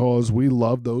competition because we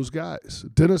love those guys.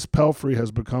 Dennis Pelfrey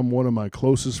has become one of my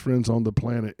closest friends on the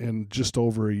planet in just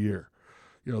over a year.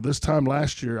 This time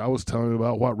last year, I was telling him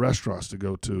about what restaurants to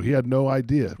go to. He had no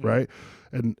idea, right?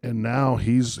 And now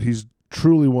he's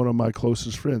truly one of my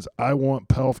closest friends. I want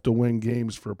Pelf to win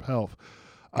games for Pelf.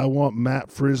 I want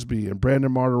Matt Frisbee and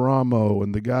Brandon Martiramo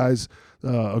and the guys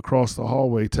across the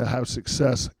hallway to have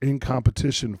success in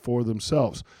competition for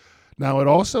themselves. Now, it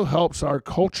also helps our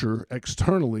culture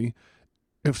externally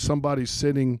if somebody's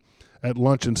sitting at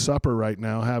lunch and supper right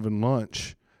now having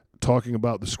lunch talking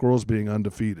about the Squirrels being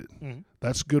undefeated. Mm-hmm.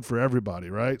 That's good for everybody,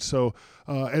 right? So,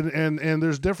 and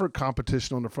there's different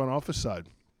competition on the front office side.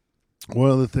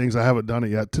 One of the things, I haven't done it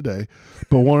yet today,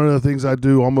 but one of the things I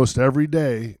do almost every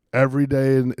day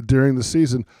during the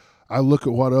season, I look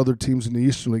at what other teams in the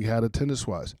Eastern League had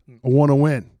attendance-wise. I want to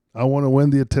win. I want to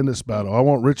win the attendance battle. I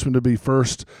want Richmond to be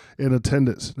first in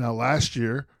attendance. Now, last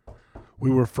year, we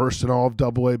were first in all of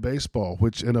AA baseball,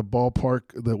 which in a ballpark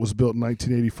that was built in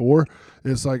 1984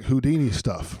 is like Houdini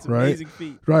stuff, it's right? Amazing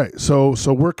feat. Right. So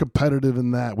we're competitive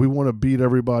in that. We want to beat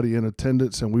everybody in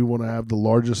attendance, and we want to have the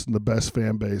largest and the best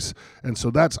fan base. And so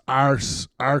that's our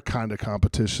kind of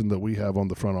competition that we have on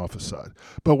the front office side.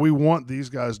 But we want these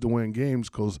guys to win games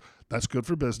because that's good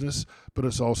for business, but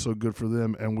it's also good for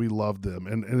them, and we love them.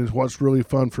 And what's really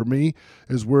fun for me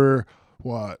is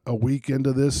a week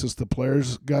into this since the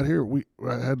players got here,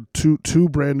 I had two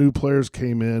brand new players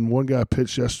came in. One guy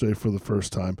pitched yesterday for the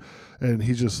first time, and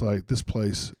he's just like, this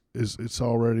place it's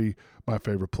already my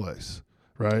favorite place,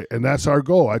 right? And that's our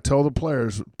goal. I tell the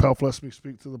players, Pelf lets me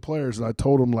speak to the players, and I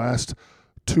told them last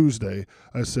Tuesday,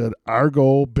 I said, our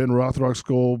goal, Ben Rothrock's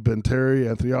goal, Ben Terry,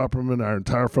 Anthony Opperman, our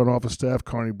entire front office staff,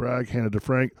 Carney Bragg, Hannah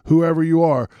DeFrank, whoever you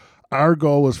are, our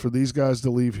goal is for these guys to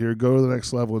leave here, go to the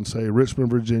next level, and say Richmond,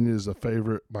 Virginia is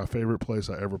my favorite place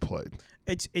I ever played.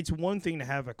 It's one thing to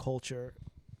have a culture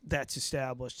that's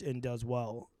established and does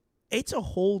well. it's a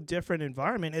whole different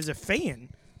environment as a fan.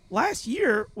 Last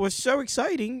year was so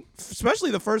exciting, especially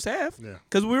the first half,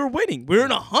 because we were winning. We were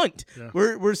in a hunt. Yeah.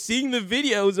 We're seeing the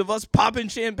videos of us popping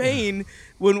champagne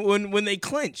when they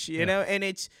clinch, you know, and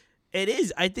it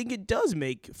is. I think it does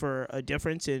make for a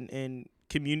difference in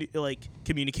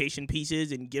communication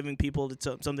pieces and giving people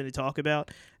something to talk about,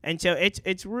 and so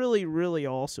it's really, really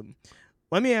awesome.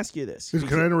 Let me ask you this.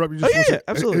 Can I interrupt you? Just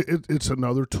absolutely. It's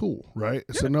another tool, right?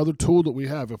 It's another tool that we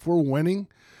have. If we're winning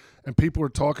and people are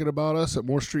talking about us at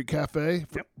Moore Street Cafe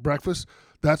for breakfast,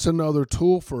 that's another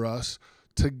tool for us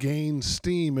to gain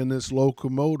steam in this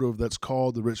locomotive that's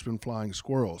called the Richmond Flying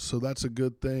Squirrels. So that's a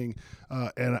good thing.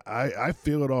 And I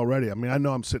feel it already. I mean, I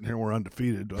know I'm sitting here and we're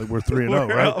undefeated. We're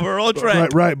 3-0, right? We're on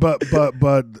track. Right. But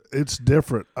it's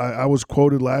different. I was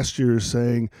quoted last year as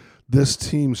saying this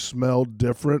team smelled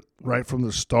different right from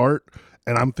the start,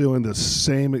 and I'm feeling the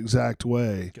same exact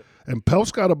way. Okay. And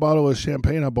Pelf's got a bottle of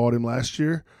champagne I bought him last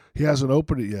year. He hasn't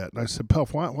opened it yet. And I said,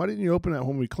 Pelf, why didn't you open that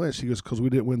when we clinched? He goes, because we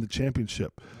didn't win the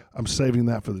championship. I'm saving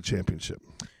that for the championship.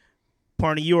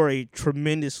 Parney, you are a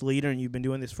tremendous leader, and you've been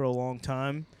doing this for a long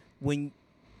time. When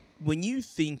you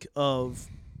think of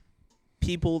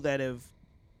people that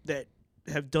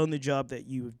have done the job that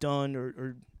you have done,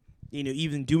 or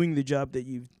even doing the job that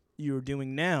you're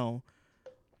doing now,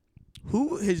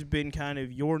 who has been kind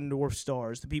of your North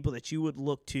Stars, the people that you would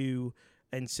look to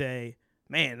and say,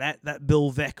 man, that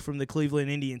Bill Veeck from the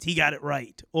Cleveland Indians, he got it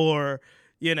right. Or,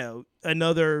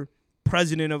 another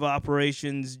president of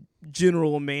operations,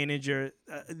 general manager.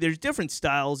 There's different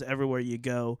styles everywhere you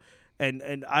go.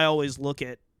 And I always look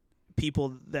at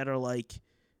people that are like,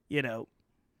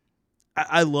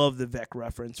 I love the Veeck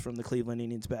reference from the Cleveland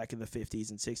Indians back in the 50s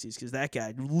and 60s, because that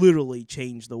guy literally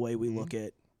changed the way we look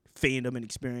at fandom and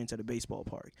experience at a baseball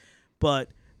park. But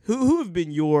who have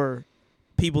been your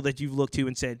people that you've looked to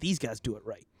and said, these guys do it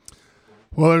right?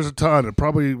 Well, there's a ton.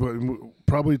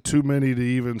 Probably too many to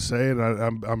even say, and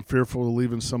I'm fearful of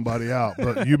leaving somebody out.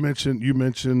 But you mentioned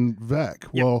Veeck.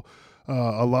 Yep. Well,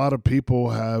 a lot of people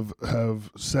have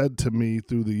said to me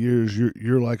through the years,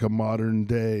 you're like a modern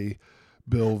day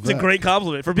Bill Veeck. It's a great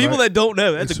compliment. For people that don't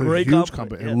know, that's a great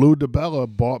compliment. And Lou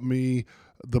DiBella bought me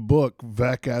the book,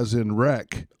 Veeck as in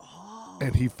Wreck.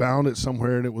 And he found it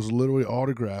somewhere, and it was literally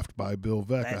autographed by Bill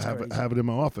Veeck. I have it in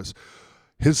my office.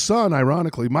 His son,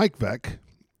 ironically, Mike Veeck,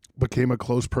 became a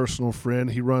close personal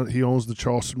friend. He owns the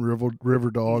Charleston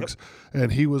River Dogs,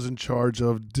 and he was in charge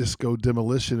of disco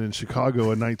demolition in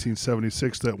Chicago in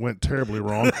 1976 that went terribly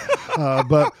wrong.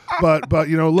 But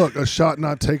look, a shot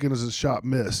not taken is a shot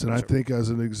missed, and I think as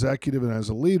an executive and as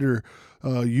a leader,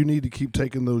 you need to keep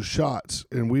taking those shots,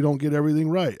 and we don't get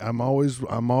everything right. I'm always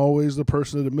the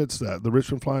person that admits that. The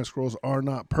Richmond Flying Squirrels are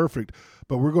not perfect,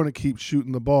 but we're going to keep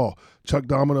shooting the ball. Chuck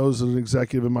Domino's is an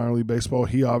executive in minor league baseball.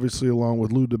 He obviously, along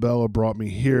with Lou DiBella, brought me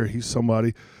here. He's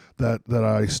somebody that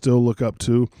I still look up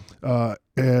to,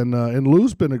 and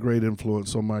Lou's been a great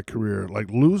influence on my career.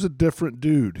 Like, Lou's a different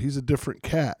dude. He's a different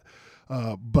cat,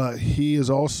 but he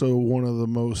is also one of the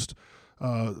most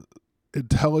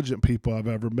intelligent people I've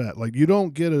ever met. Like, you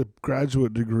don't get a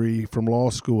graduate degree from law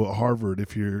school at Harvard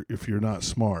if you're not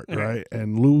smart, right?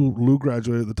 And Lou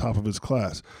graduated at the top of his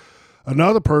class.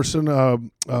 Another person,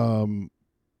 Ryan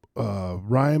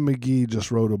McGee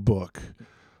just wrote a book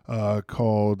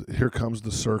called "Here Comes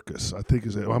the Circus." I think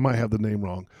I might have the name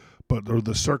wrong, or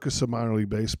the Circus of Minor League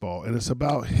Baseball, and it's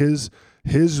about his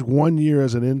 1 year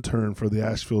as an intern for the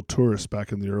Asheville Tourists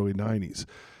back in the early '90s.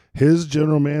 His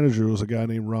general manager was a guy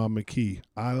named Ron McKee.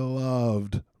 I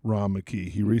loved Ron McKee.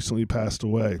 He recently passed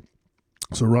away.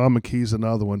 So Ron McKee's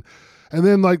another one. And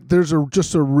then, there's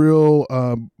just a real,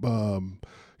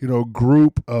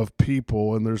 group of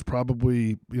people, and there's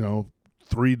probably,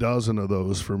 36 of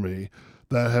those for me,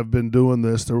 that have been doing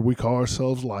this. We call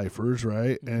ourselves lifers,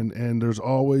 right? And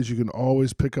you can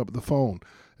always pick up the phone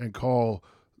and call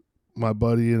my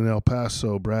buddy in El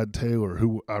Paso, Brad Taylor,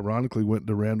 who ironically went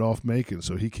to Randolph-Macon,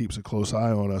 so he keeps a close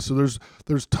eye on us. So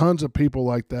there's tons of people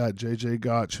like that. J.J.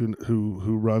 Gotch, who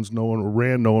ran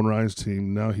Nolan Ryan's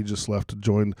team. Now he just left to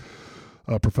join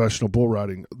professional bull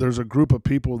riding. There's a group of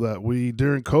people that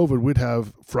during COVID, we'd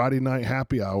have Friday night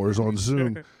happy hours on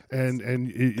Zoom, and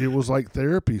it was like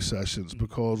therapy sessions,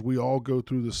 because we all go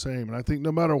through the same. And I think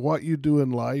no matter what you do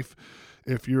in life,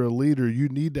 if you're a leader, you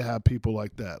need to have people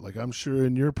like that. Like, I'm sure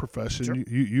in your profession, sure,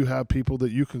 you have people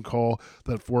that you can call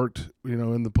that've worked,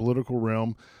 in the political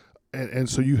realm. And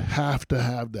so you have to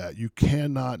have that. You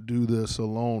cannot do this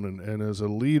alone. And as a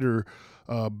leader,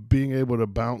 being able to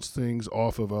bounce things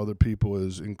off of other people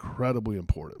is incredibly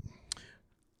important.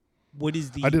 What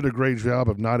is the? I did a great job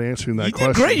of not answering that You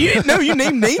question. did great. You didn't know. You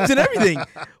named names and everything.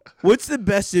 What's the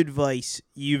best advice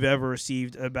you've ever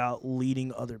received about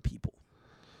leading other people?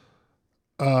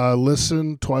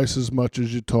 Listen twice as much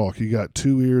as you talk. You got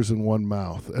 2 ears and 1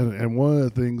 mouth. And one of the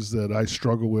things that I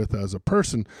struggle with as a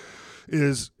person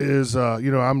is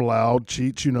I'm loud.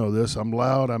 Cheats, you know this. I'm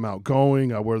loud. I'm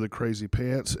outgoing. I wear the crazy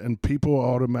pants. And people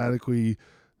automatically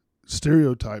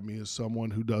stereotype me as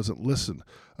someone who doesn't listen.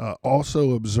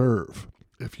 Also observe.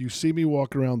 If you see me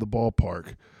walk around the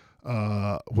ballpark,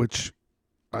 which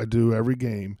I do every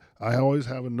game, I always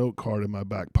have a note card in my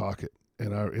back pocket.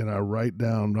 And I write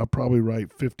down, I probably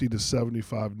write 50 to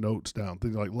 75 notes down.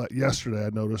 Things like yesterday, I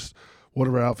noticed one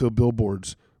of our outfield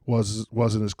billboards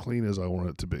wasn't as clean as I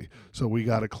wanted it to be. So we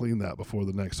got to clean that before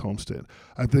the next homestand.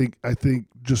 I think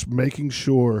just making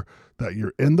sure that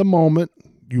you're in the moment,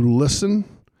 you listen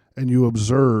and you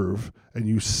observe and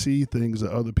you see things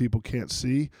that other people can't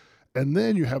see, and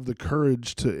then you have the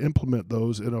courage to implement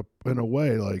those in a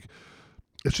way. Like,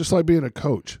 it's just like being a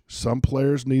coach. Some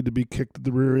players need to be kicked at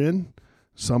the rear end.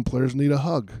 Some players need a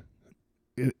hug.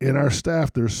 In our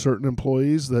staff, there's certain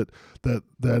employees that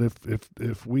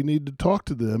if we need to talk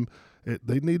to them,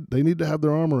 they need to have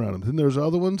their arm around them. Then there's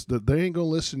other ones that they ain't gonna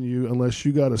listen to you unless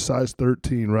you got a size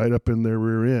 13 right up in their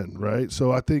rear end, right?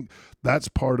 So I think that's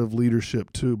part of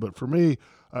leadership too. But for me,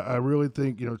 I really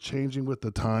think changing with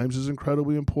the times is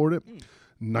incredibly important.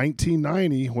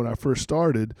 1990, when I first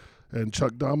started, and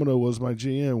Chuck Domino was my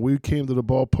GM, we came to the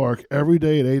ballpark every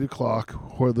day at 8 o'clock,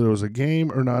 whether there was a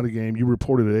game or not a game. You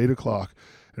reported at 8 o'clock.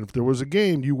 And if there was a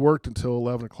game, you worked until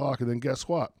 11 o'clock. And then guess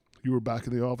what? You were back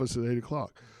in the office at 8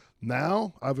 o'clock.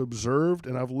 Now I've observed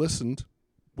and I've listened.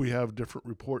 We have different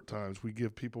report times. We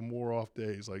give people more off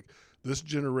days. Like, this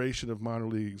generation of minor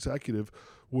league executive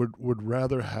would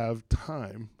rather have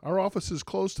time. Our office is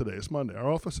closed today. It's Monday. Our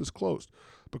office is closed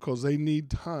because they need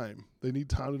time. They need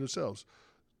time to themselves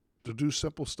to do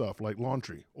simple stuff like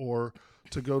laundry or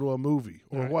to go to a movie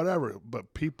or whatever.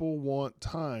 But people want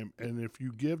time. And if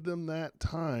you give them that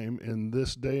time in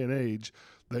this day and age,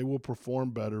 they will perform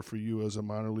better for you as a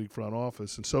minor league front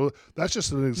office. And so that's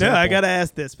just an example. No, I got to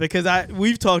ask this because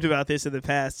we've talked about this in the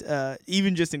past,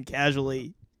 even just in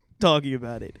casually talking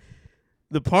about it.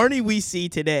 The Parney we see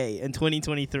today in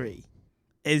 2023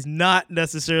 is not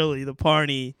necessarily the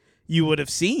Parney you would have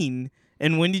seen.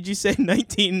 And when did you say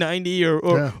 1990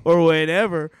 or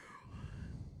whatever?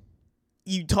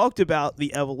 You talked about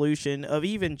the evolution of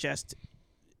even just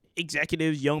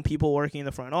executives, young people working in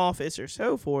the front office or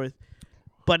so forth.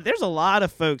 But there's a lot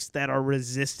of folks that are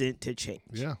resistant to change.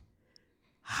 Yeah.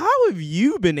 How have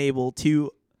you been able to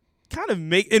kind of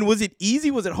make, and was it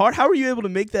easy? Was it hard? How were you able to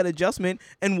make that adjustment?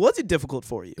 And was it difficult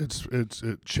for you?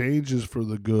 It changes for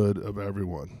the good of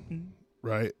everyone,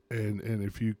 right? And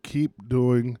if you keep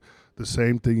doing the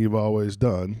same thing you've always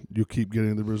done, you keep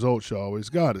getting the results you always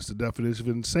got. It's the definition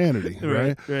of insanity,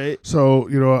 right? Right. So,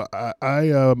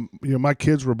 I my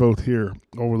kids were both here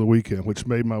over the weekend, which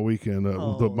made my weekend.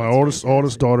 My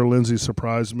oldest daughter, Lindsay,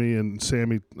 surprised me, and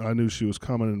Sammy, I knew she was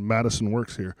coming, and Madison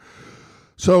works here.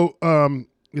 So, one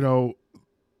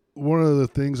of the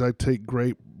things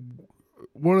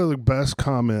one of the best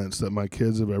comments that my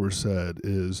kids have ever said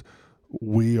is,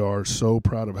 we are so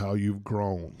proud of how you've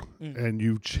grown and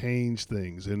you've changed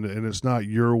things, and it's not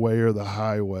your way or the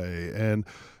highway. And,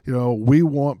 we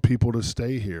want people to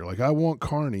stay here. Like, I want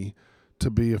Carney to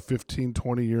be a 15,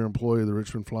 20-year employee of the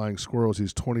Richmond Flying Squirrels.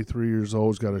 He's 23 years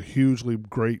old. He's got a hugely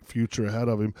great future ahead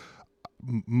of him.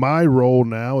 My role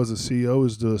now as a CEO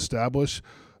is to establish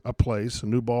a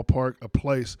new ballpark, a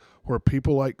place where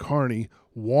people like Carney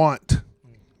want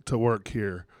to work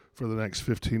here for the next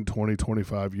 15, 20,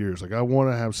 25 years. Like, I want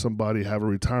to have somebody have a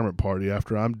retirement party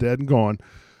after I'm dead and gone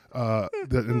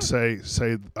and say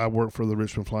I worked for the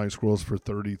Richmond Flying Squirrels for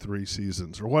 33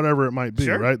 seasons or whatever it might be,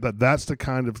 sure. Right? That's the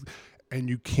kind of – and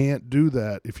you can't do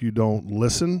that if you don't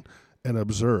listen and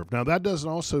observe. Now, that doesn't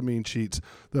also mean, Cheats,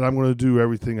 that I'm going to do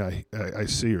everything I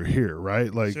see or hear,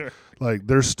 right? Like, sure. Like,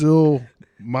 there's still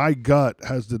 – my gut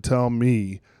has to tell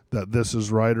me that this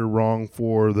is right or wrong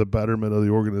for the betterment of the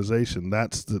organization.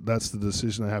 That's the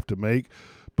decision I have to make.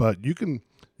 But you can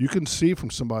see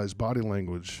from somebody's body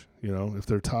language, if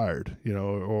they're tired,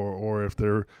 or if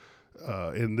they're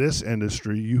in this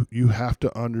industry, you have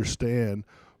to understand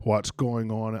what's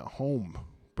going on at home,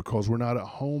 because we're not at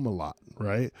home a lot,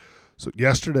 right? So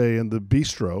yesterday in the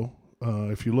bistro,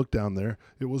 if you look down there,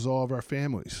 it was all of our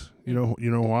families. You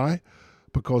know why?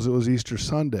 Because it was Easter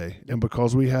Sunday, and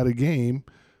because we had a game,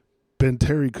 Ben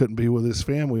Terry couldn't be with his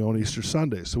family on Easter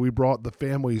Sunday, so we brought the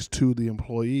families to the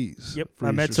employees. Yep, for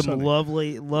I met Easter some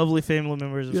Sunday. lovely family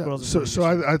members of Squirrels. So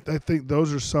I think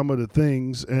those are some of the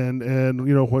things, and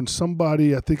when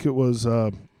somebody, I think it was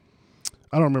I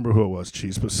don't remember who it was,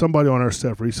 Cheese, but somebody on our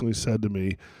staff recently said to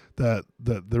me that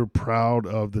they're proud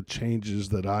of the changes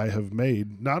that I have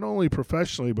made, not only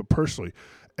professionally but personally,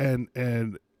 and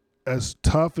as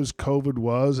tough as COVID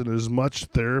was, and as much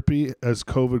therapy as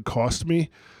COVID cost me,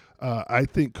 I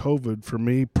think COVID, for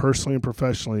me personally and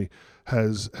professionally,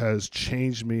 has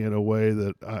changed me in a way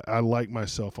that I like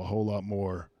myself a whole lot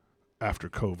more after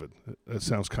COVID. It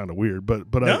sounds kind of weird,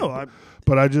 but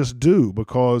I just do,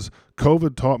 because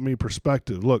COVID taught me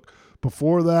perspective. Look,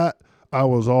 before that, I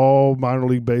was all minor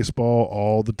league baseball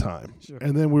all the time. Sure.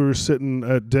 And then we were sitting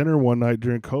at dinner one night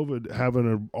during COVID,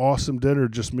 having an awesome dinner,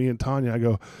 just me and Tanya. I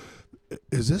go,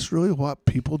 is this really what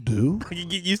people do? You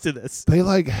get used to this.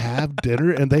 They have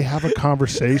dinner and they have a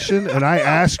conversation, and I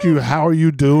ask you, how are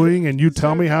you doing? And you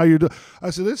tell me how you do.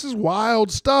 I said, this is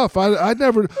wild stuff. I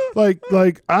never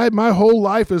my whole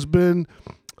life has been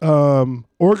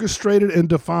orchestrated and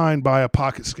defined by a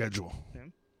pocket schedule.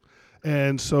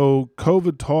 And so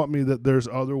COVID taught me that there's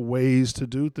other ways to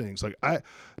do things.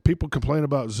 People complain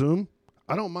about Zoom.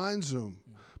 I don't mind Zoom,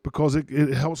 because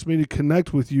it helps me to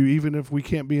connect with you even if we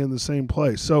can't be in the same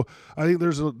place. So I think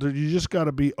you just got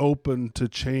to be open to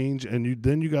change, and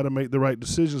you got to make the right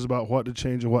decisions about what to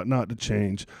change and what not to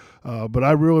change. But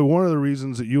one of the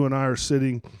reasons that you and I are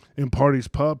sitting in Parney's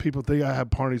Pub, people think I have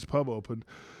Parney's Pub open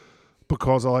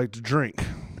because I like to drink.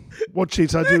 Well,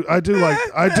 Cheats, I do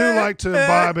like to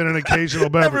imbibe in an occasional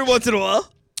beverage. Every once in a while.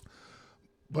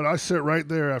 But I sit right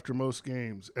there after most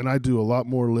games, and I do a lot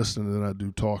more listening than I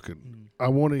do talking. I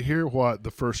want to hear what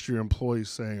the first-year employees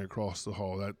saying across the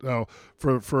hall. Now,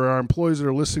 for our employees that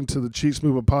are listening to the Cheats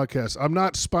Movement podcast, I'm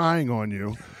not spying on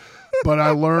you, but I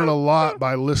learn a lot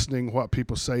by listening what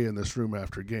people say in this room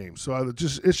after games. So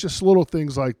it's just little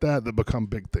things like that become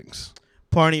big things.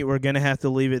 Parney, we're going to have to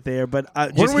leave it there. But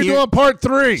when are we doing part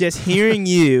 3? Just hearing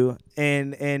you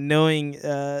and knowing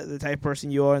the type of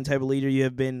person you are and the type of leader you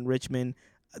have been in Richmond,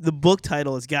 the book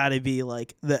title has got to be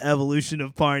like The Evolution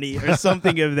of Parney or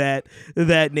something of that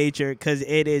nature, because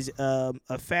it is a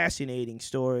fascinating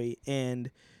story.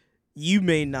 And you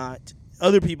may not,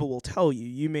 other people will tell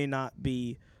you may not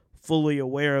be fully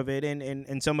aware of it.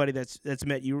 And somebody that's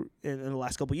met you in the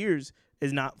last couple of years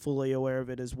is not fully aware of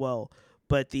it as well.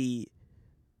 But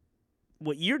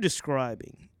what you're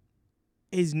describing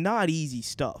is not easy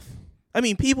stuff. I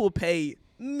mean, people pay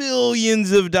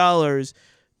millions of dollars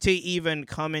to even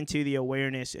come into the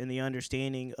awareness and the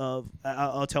understanding of,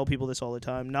 I'll tell people this all the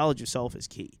time, knowledge of self is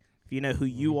key. If you know who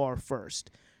you are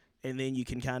first, and then you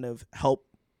can kind of help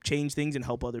change things and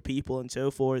help other people and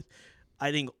so forth.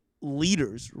 I think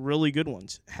leaders, really good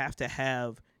ones, have to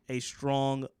have a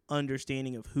strong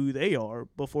understanding of who they are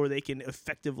before they can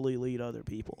effectively lead other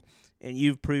people. And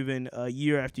you've proven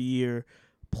year after year,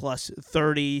 plus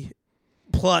 30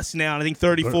 plus now, and I think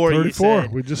 34. 34. You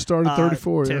said, we just started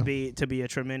 34. To be a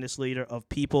tremendous leader of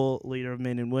people, leader of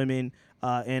men and women,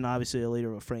 and obviously a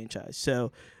leader of a franchise.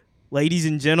 So, ladies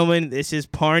and gentlemen, this is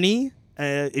Parney.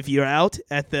 If you're out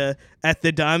at the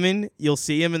Diamond, you'll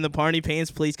see him in the Parney pants.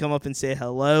 Please come up and say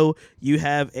hello. You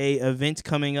have a event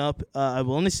coming up, I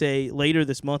will only say later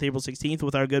this month, April 16th,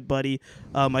 with our good buddy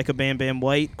Micah Bam Bam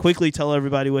White. Quickly tell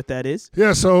everybody what that is.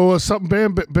 Yeah, so something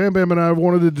Bam Bam and I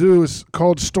wanted to do is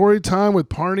called Story Time with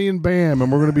Parney and Bam,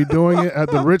 and we're going to be doing it at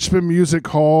the Richmond Music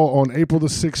Hall on April the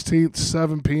 16th,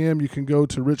 7 p.m. You can go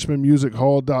to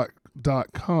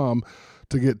richmondmusichall.com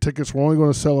to get tickets. We're only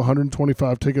going to sell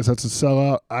 125 tickets. That's a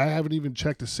sellout. I haven't even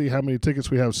checked to see how many tickets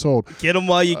we have sold. Get them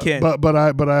while you can. But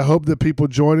I hope that people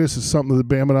join us. It's something that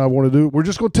Bam and I want to do. We're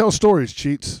just going to tell stories,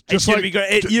 Cheats. It's going to be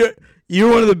great. You're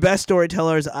one of the best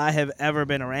storytellers I have ever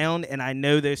been around, and I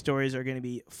know those stories are going to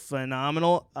be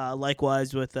phenomenal.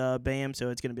 Likewise with Bam, so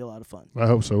it's going to be a lot of fun. I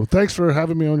hope so. Thanks for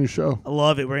having me on your show. I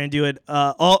love it. We're going to do it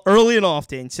all early and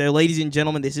often. So, ladies and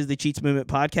gentlemen, this is the Cheats Movement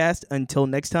podcast. Until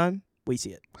next time, we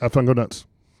see it. Have fun. Go nuts.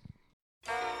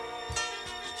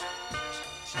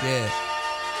 Yeah.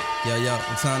 Yo,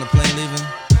 what time the plane leaving?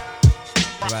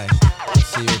 Right.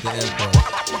 See you at the airport.